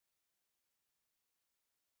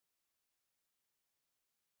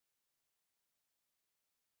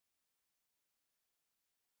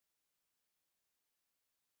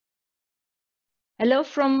Hello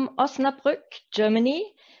from Osnabrück,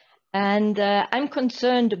 Germany. And I'm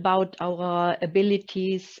concerned about our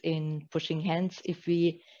abilities in pushing hands if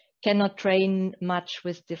we cannot train much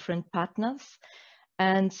with different partners.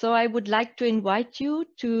 And so I would like to invite you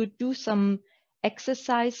to do some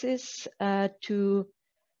exercises to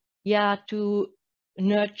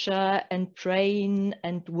nurture and train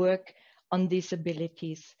and work on these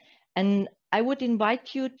abilities. And I would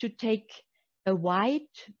invite you to take a wide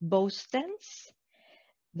bow stance,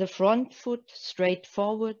 the front foot straight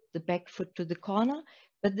forward, the back foot to the corner,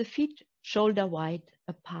 but the feet shoulder wide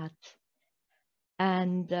apart.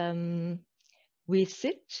 And we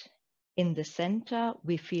sit in the center,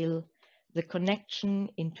 we feel the connection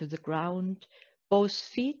into the ground. Both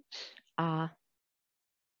feet are,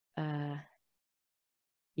 the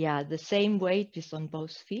same weight is on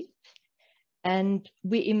both feet. And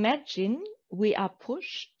we imagine we are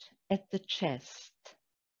pushed at the chest.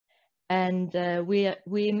 And we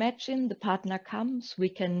imagine the partner comes. We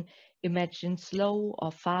can imagine slow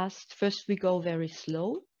or fast. First, we go very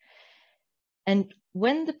slow. And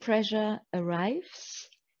when the pressure arrives,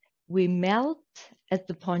 we melt at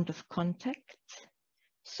the point of contact,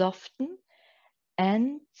 soften,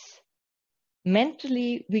 and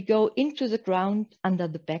mentally we go into the ground under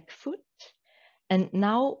the back foot. And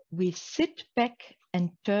now we sit back and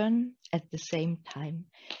turn at the same time.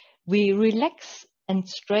 We relax and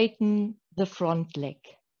straighten the front leg.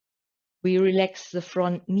 We relax the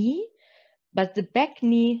front knee, but the back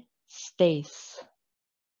knee stays.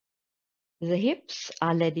 The hips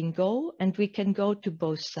are letting go, and we can go to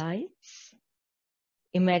both sides.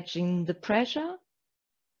 Imagine the pressure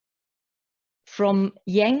from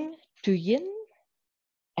yang to yin,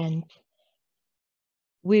 and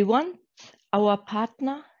we want our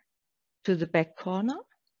partner to the back corner.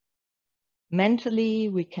 Mentally,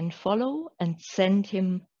 we can follow and send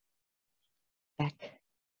him back.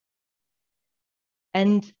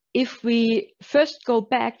 And if we first go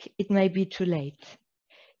back, it may be too late.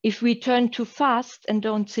 If we turn too fast and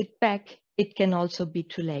don't sit back, it can also be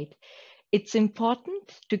too late. It's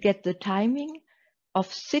important to get the timing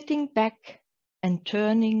of sitting back and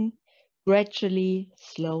turning gradually,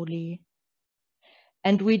 slowly.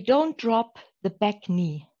 And we don't drop the back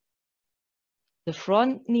knee. The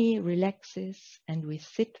front knee relaxes and we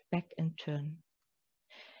sit back and turn.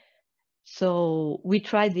 So we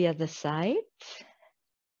try the other side.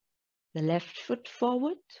 The left foot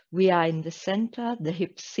forward. We are in the center, the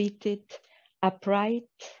hips seated, upright.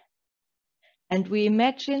 And we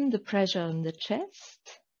imagine the pressure on the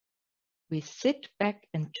chest. We sit back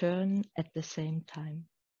and turn at the same time.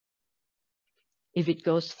 If it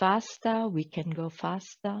goes faster, we can go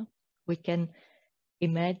faster. We can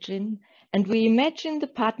imagine. And we imagine the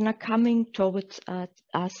partner coming towards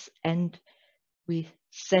us and we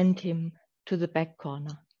send him to the back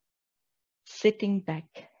corner, sitting back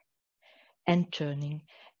and turning.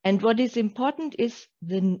 And what is important is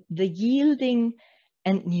the yielding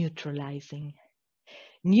and neutralizing.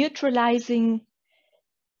 Neutralizing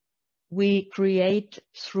we create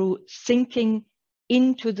through sinking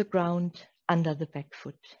into the ground under the back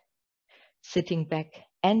foot, sitting back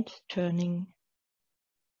and turning.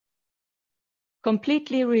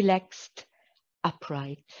 Completely relaxed,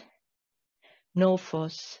 upright. No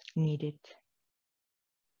force needed.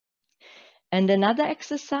 And another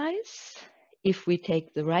exercise, if we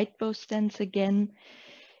take the right bow stance again,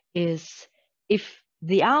 is if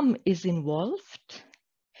the arm is involved,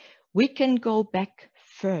 we can go back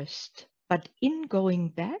first. But in going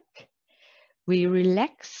back, we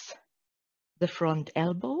relax the front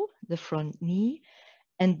elbow, the front knee,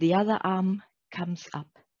 and the other arm comes up.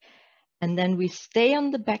 And then we stay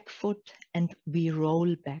on the back foot and we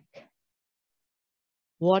roll back.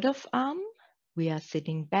 Ward of arm, we are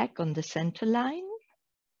sitting back on the center line,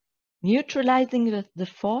 neutralizing the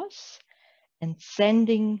force and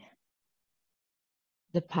sending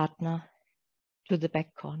the partner to the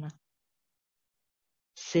back corner.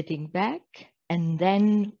 Sitting back and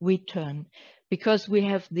then we turn. Because we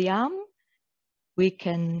have the arm, we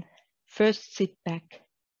can first sit back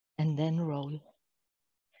and then roll.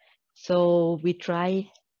 So we try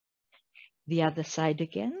the other side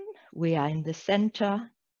again. We are in the center,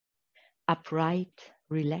 upright,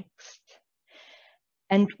 relaxed.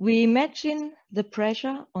 And we imagine the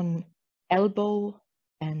pressure on elbow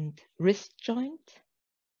and wrist joint.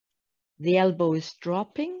 The elbow is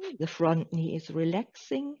dropping, the front knee is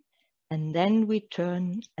relaxing, and then we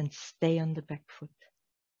turn and stay on the back foot.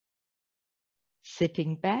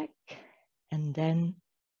 Sitting back, and then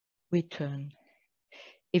we turn.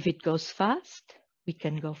 If it goes fast, we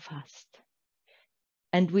can go fast.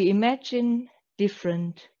 And we imagine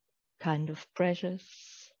different kind of pressures,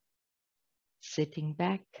 sitting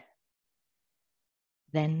back,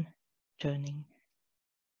 then turning.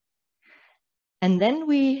 And then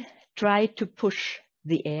we try to push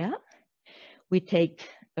the air. We take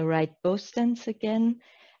a right bow stance again,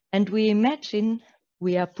 and we imagine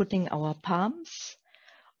we are putting our palms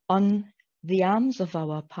on the arms of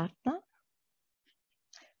our partner.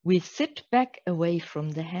 We sit back away from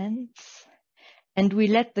the hands, and we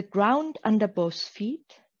let the ground under both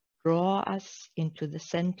feet draw us into the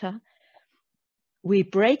center. We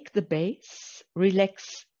break the base,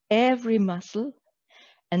 relax every muscle,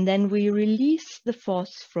 and then we release the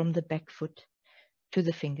force from the back foot to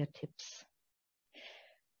the fingertips.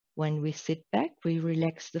 When we sit back, we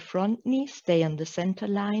relax the front knee, stay on the center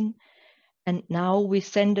line, and now we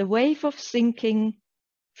send a wave of sinking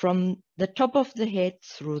from the top of the head,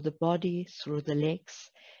 through the body, through the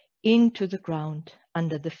legs, into the ground,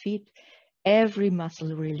 under the feet. Every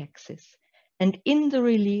muscle relaxes. And in the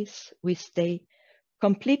release, we stay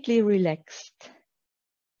completely relaxed,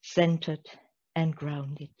 centered, and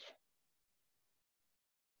grounded.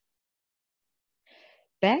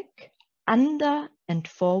 Back, under, and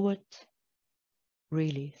forward,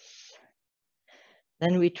 release.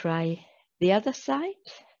 Then we try the other side.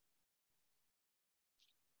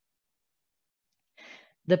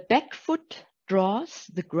 The back foot draws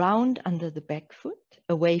the ground under the back foot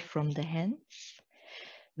away from the hands.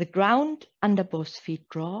 The ground under both feet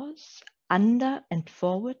draws under and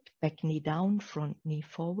forward, back knee down, front knee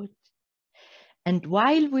forward. And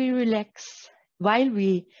while we relax, while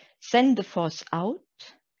we send the force out,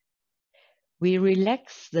 we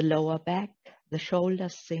relax the lower back, the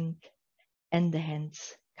shoulders sink, and the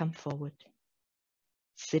hands come forward.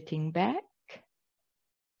 Sitting back,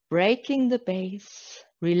 breaking the base,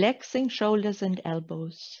 relaxing shoulders and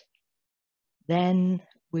elbows. Then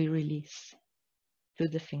we release to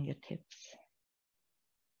the fingertips.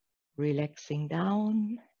 Relaxing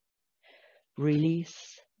down,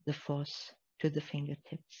 release the force to the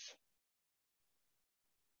fingertips.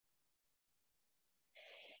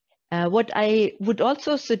 What I would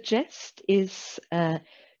also suggest is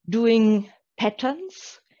doing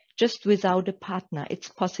patterns just without a partner. It's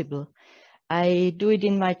possible. I do it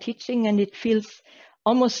in my teaching, and it feels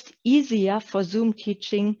almost easier for Zoom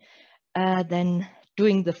teaching than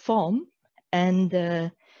doing the form.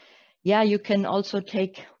 And yeah, you can also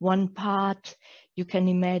take one part. You can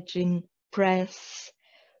imagine press,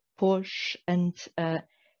 push, and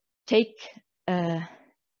take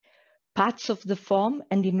parts of the form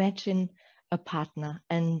and imagine a partner.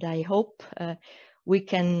 And I hope we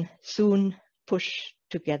can soon push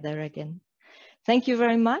together again. Thank you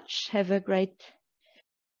very much. Have a great